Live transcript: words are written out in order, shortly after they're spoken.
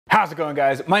How's it going,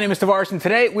 guys? My name is Tavarish, and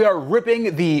today we are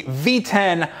ripping the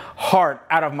V10 heart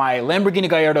out of my Lamborghini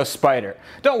Gallardo Spider.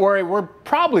 Don't worry, we're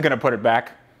probably gonna put it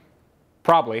back.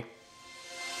 Probably.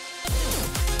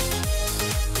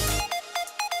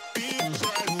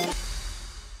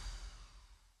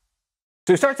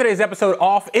 So we start today's episode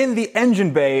off in the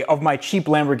engine bay of my cheap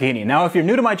Lamborghini. Now, if you're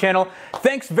new to my channel,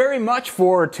 thanks very much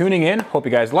for tuning in. Hope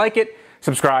you guys like it.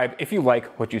 Subscribe if you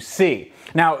like what you see.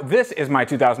 Now, this is my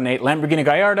 2008 Lamborghini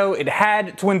Gallardo. It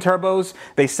had twin turbos.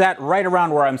 They sat right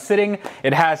around where I'm sitting.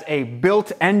 It has a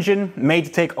built engine made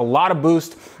to take a lot of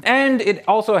boost, and it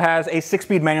also has a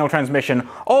 6-speed manual transmission,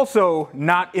 also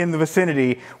not in the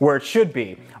vicinity where it should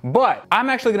be. But I'm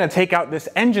actually gonna take out this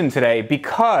engine today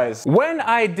because when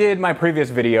I did my previous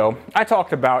video, I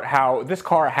talked about how this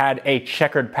car had a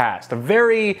checkered past, a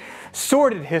very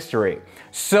sordid history.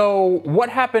 So what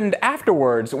happened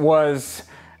afterwards was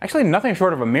actually nothing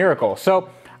short of a miracle. So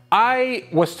I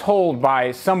was told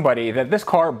by somebody that this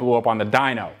car blew up on the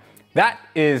dyno. That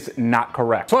is not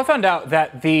correct. So I found out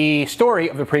that the story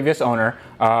of the previous owner,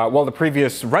 the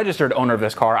previous registered owner of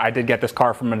this car, I did get this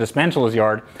car from a dismantler's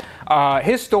yard,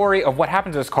 his story of what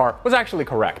happened to this car was actually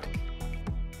correct.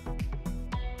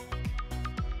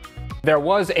 There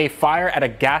was a fire at a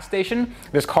gas station.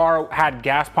 This car had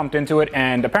gas pumped into it,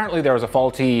 and apparently there was a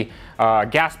faulty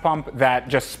gas pump that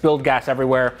just spilled gas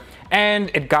everywhere. And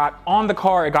it got on the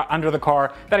car, it got under the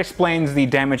car. That explains the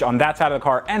damage on that side of the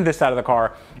car and this side of the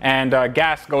car. And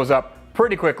gas goes up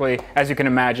pretty quickly, as you can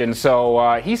imagine.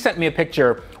 So he sent me a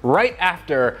picture right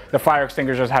after the fire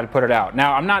extinguishers had to put it out.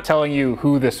 Now, I'm not telling you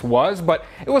who this was, but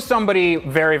it was somebody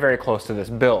very, very close to this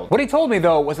build. What he told me,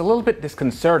 though, was a little bit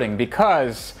disconcerting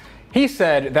because he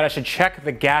said that I should check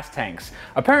the gas tanks.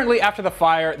 Apparently, after the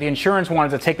fire, the insurance wanted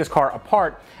to take this car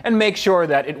apart and make sure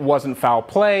that it wasn't foul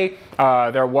play,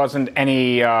 there wasn't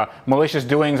any malicious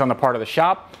doings on the part of the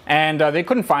shop, and they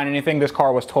couldn't find anything. This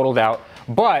car was totaled out.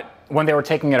 But when they were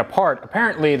taking it apart,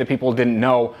 apparently the people didn't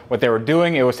know what they were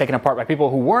doing. It was taken apart by people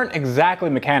who weren't exactly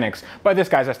mechanics, by this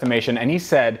guy's estimation, and he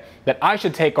said that I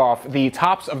should take off the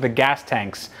tops of the gas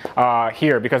tanks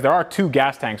here, because there are 2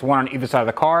 gas tanks, one on either side of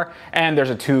the car, and there's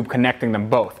a tube connecting them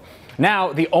both.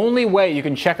 Now, the only way you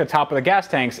can check the top of the gas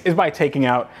tanks is by taking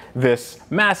out this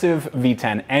massive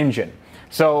V10 engine.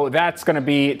 So that's gonna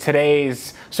be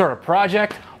today's sort of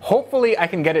project. Hopefully I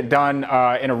can get it done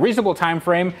in a reasonable time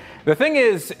frame. The thing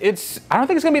is, I don't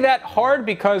think it's gonna be that hard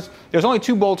because there's only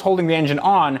 2 bolts holding the engine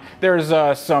on. There's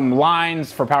some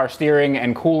lines for power steering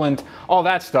and coolant, all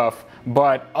that stuff.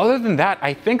 But other than that,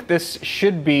 I think this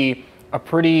should be a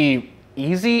pretty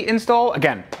easy install.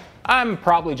 Again, I'm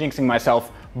probably jinxing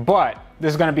myself, but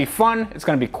this is gonna be fun, it's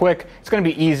gonna be quick, it's gonna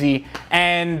be easy,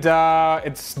 and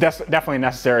it's definitely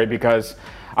necessary because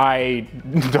I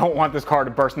don't want this car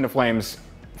to burst into flames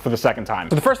for the second time.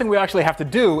 So the first thing we actually have to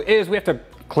do is we have to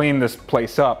clean this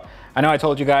place up. I know I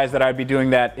told you guys that I'd be doing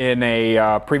that in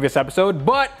a previous episode,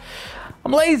 but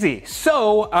I'm lazy,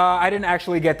 so I didn't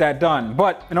actually get that done.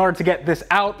 But in order to get this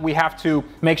out, we have to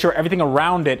make sure everything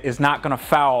around it is not gonna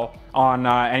foul on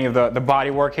any of the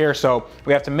body work here. So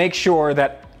we have to make sure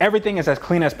that everything is as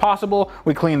clean as possible.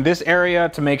 We clean this area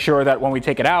to make sure that when we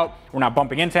take it out, we're not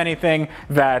bumping into anything,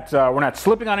 that we're not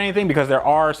slipping on anything, because there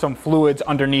are some fluids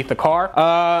underneath the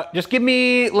car. Just give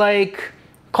me like,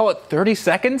 call it 30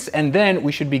 seconds, and then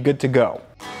we should be good to go.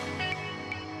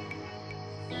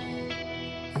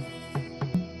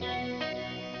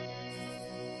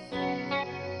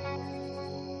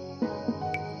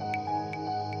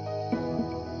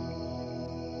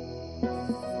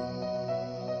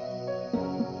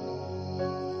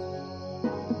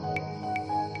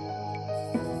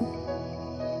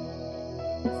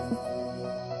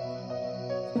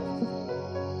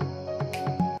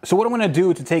 So what I'm gonna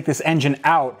do to take this engine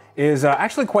out is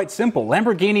actually quite simple.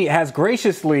 Lamborghini has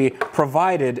graciously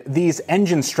provided these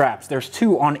engine straps. There's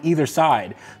 2 on either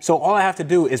side. So all I have to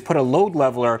do is put a load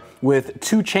leveler with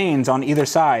 2 chains on either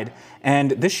side,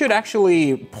 and this should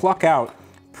actually pluck out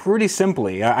pretty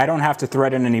simply. I don't have to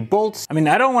thread in any bolts. I mean,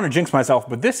 I don't want to jinx myself,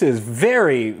 but this is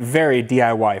very, very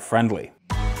DIY friendly.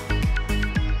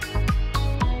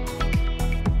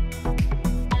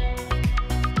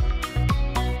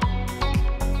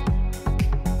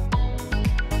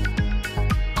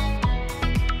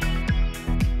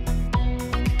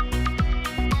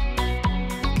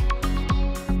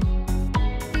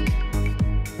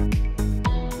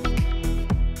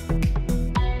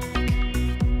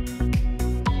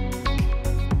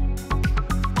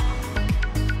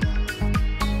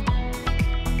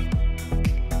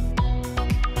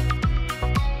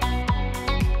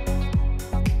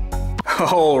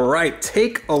 All right,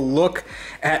 take a look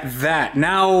at that.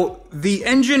 Now, the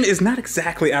engine is not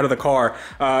exactly out of the car.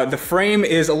 The frame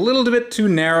is a little bit too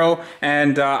narrow,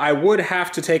 and I would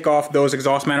have to take off those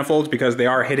exhaust manifolds because they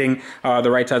are hitting the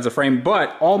right sides of the frame,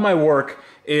 but all my work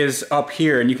is up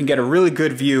here, and you can get a really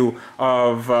good view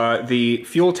of the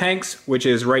fuel tanks, which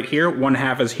is right here. One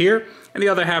half is here, and the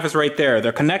other half is right there.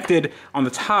 They're connected on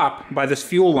the top by this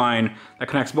fuel line that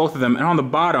connects both of them, and on the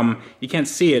bottom, you can't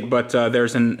see it, but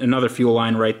there's another fuel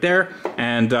line right there,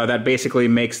 and that basically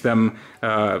makes them,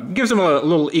 gives them a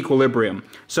little equilibrium.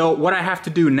 So what I have to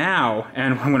do now,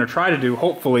 and what I'm gonna try to do,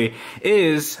 hopefully,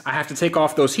 is I have to take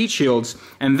off those heat shields,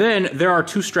 and then there are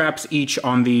 2 straps each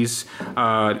on these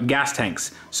gas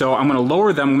tanks. So I'm gonna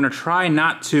lower them. I'm gonna try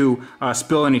not to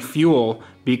spill any fuel,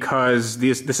 because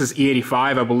this is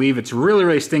E85, I believe. It's really,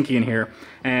 really stinky in here.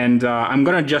 And I'm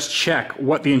gonna just check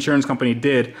what the insurance company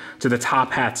did to the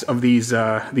top hats of these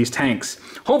tanks.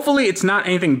 Hopefully it's not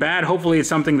anything bad. Hopefully it's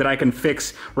something that I can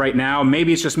fix right now.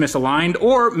 Maybe it's just misaligned,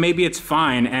 or maybe it's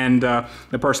fine, and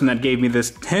the person that gave me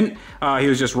this hint, he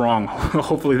was just wrong.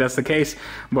 Hopefully that's the case,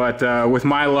 but with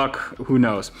my luck, who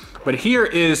knows. But here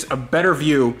is a better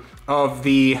view of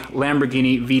the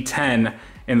Lamborghini V10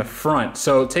 in the front.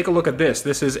 So take a look at this.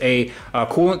 This is a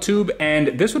coolant tube,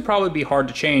 and this would probably be hard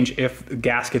to change if the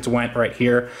gaskets went right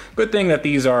here. Good thing that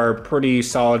these are pretty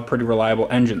solid, pretty reliable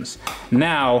engines.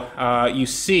 Now, you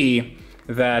see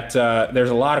that there's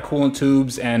a lot of coolant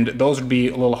tubes, and those would be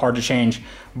a little hard to change,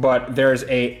 but there's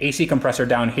a AC compressor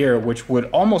down here, which would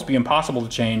almost be impossible to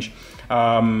change.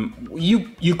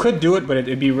 You could do it, but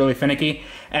it'd be really finicky.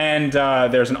 And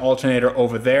there's an alternator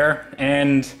over there,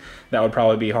 and that would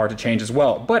probably be hard to change as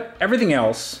well. But everything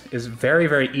else is very,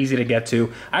 very easy to get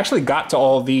to. I actually got to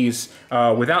all of these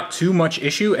without too much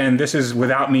issue, and this is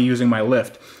without me using my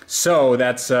lift. So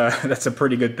that's a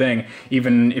pretty good thing,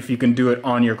 even if you can do it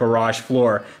on your garage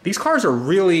floor. These cars are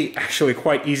really actually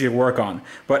quite easy to work on.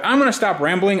 But I'm gonna stop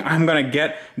rambling. I'm gonna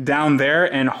get down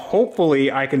there, and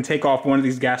hopefully I can take off one of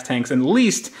these gas tanks and at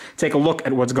least take a look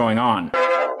at what's going on.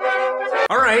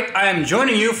 All right, I am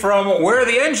joining you from where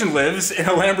the engine lives in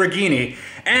a Lamborghini,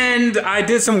 and I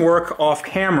did some work off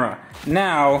camera.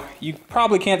 Now, you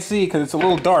probably can't see because it's a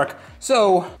little dark,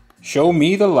 so show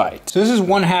me the light. So this is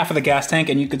one half of the gas tank,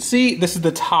 and you can see this is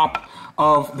the top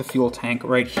of the fuel tank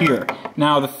right here.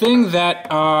 Now, the thing that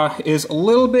is a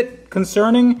little bit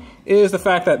concerning is the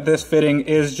fact that this fitting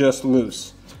is just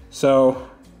loose. So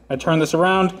I turn this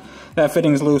around. That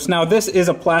fitting is loose. Now this is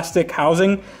a plastic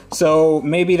housing, so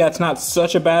maybe that's not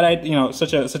such a bad,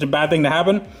 such a bad thing to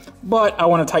happen. But I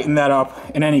want to tighten that up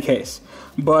in any case.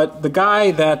 But the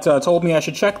guy that told me I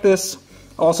should check this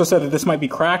also said that this might be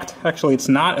cracked. Actually, it's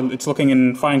not. It's looking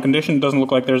in fine condition. It doesn't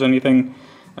look like there's anything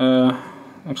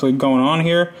actually going on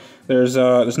here. There's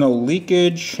no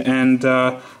leakage, and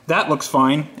that looks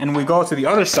fine. And we go to the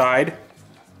other side,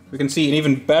 we can see an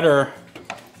even better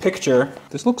picture.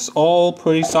 This looks all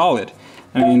pretty solid.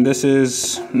 I mean, this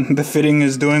is, the fitting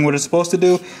is doing what it's supposed to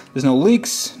do. There's no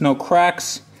leaks, no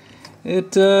cracks.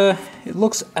 It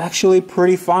looks actually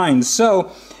pretty fine.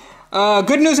 So,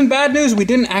 good news and bad news, we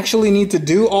didn't actually need to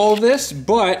do all of this,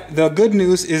 but the good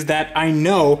news is that I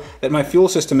know that my fuel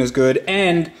system is good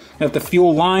and that the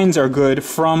fuel lines are good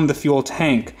from the fuel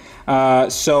tank.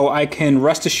 So I can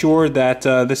rest assured that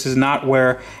this is not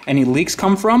where any leaks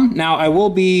come from. Now I will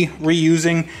be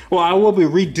redoing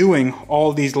all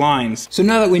of these lines. So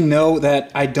now that we know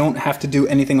that I don't have to do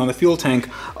anything on the fuel tank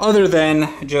other than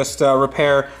just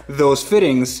repair those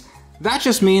fittings, that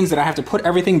just means that I have to put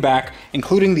everything back,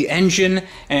 including the engine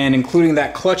and including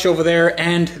that clutch over there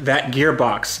and that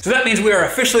gearbox. So that means we are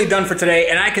officially done for today,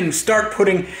 and I can start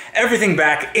putting everything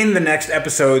back in the next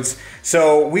episodes.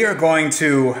 So we are going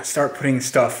to start putting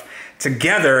stuff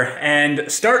together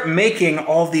and start making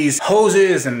all these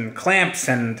hoses and clamps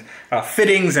and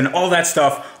fittings and all that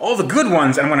stuff, all the good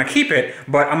ones. I'm gonna keep it,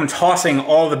 but I'm tossing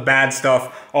all the bad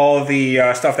stuff, all the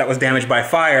stuff that was damaged by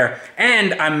fire,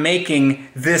 and I'm making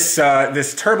this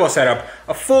this turbo setup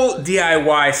a full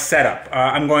DIY setup.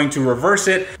 I'm going to reverse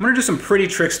it. I'm gonna do some pretty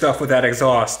trick stuff with that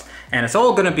exhaust, and it's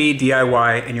all gonna be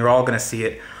DIY, and you're all gonna see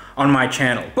it on my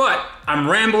channel. But I'm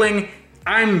rambling.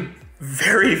 I'm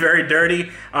very, very dirty.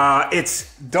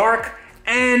 It's dark,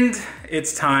 and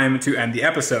it's time to end the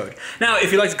episode. Now,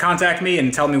 if you'd like to contact me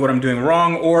and tell me what I'm doing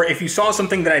wrong, or if you saw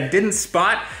something that I didn't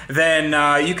spot, then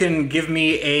you can give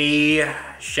me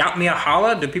shout me a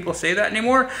holla. Do people say that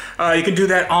anymore? You can do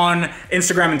that on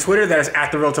Instagram and Twitter. That is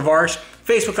 @TheRealTavarish.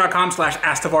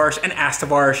 Facebook.com/AskTavarish and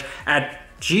AskTavarish at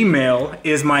Gmail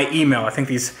is my email. I think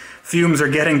these fumes are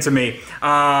getting to me.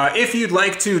 If you'd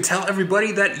like to tell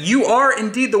everybody that you are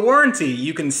indeed the warranty,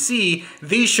 you can see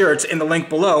these shirts in the link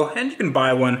below, and you can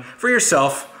buy one for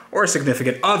yourself or a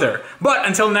significant other. But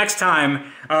until next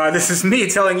time, this is me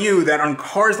telling you that on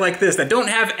cars like this that don't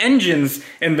have engines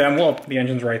in them, well, the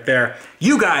engine's right there,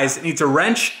 you guys need to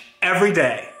wrench every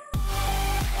day.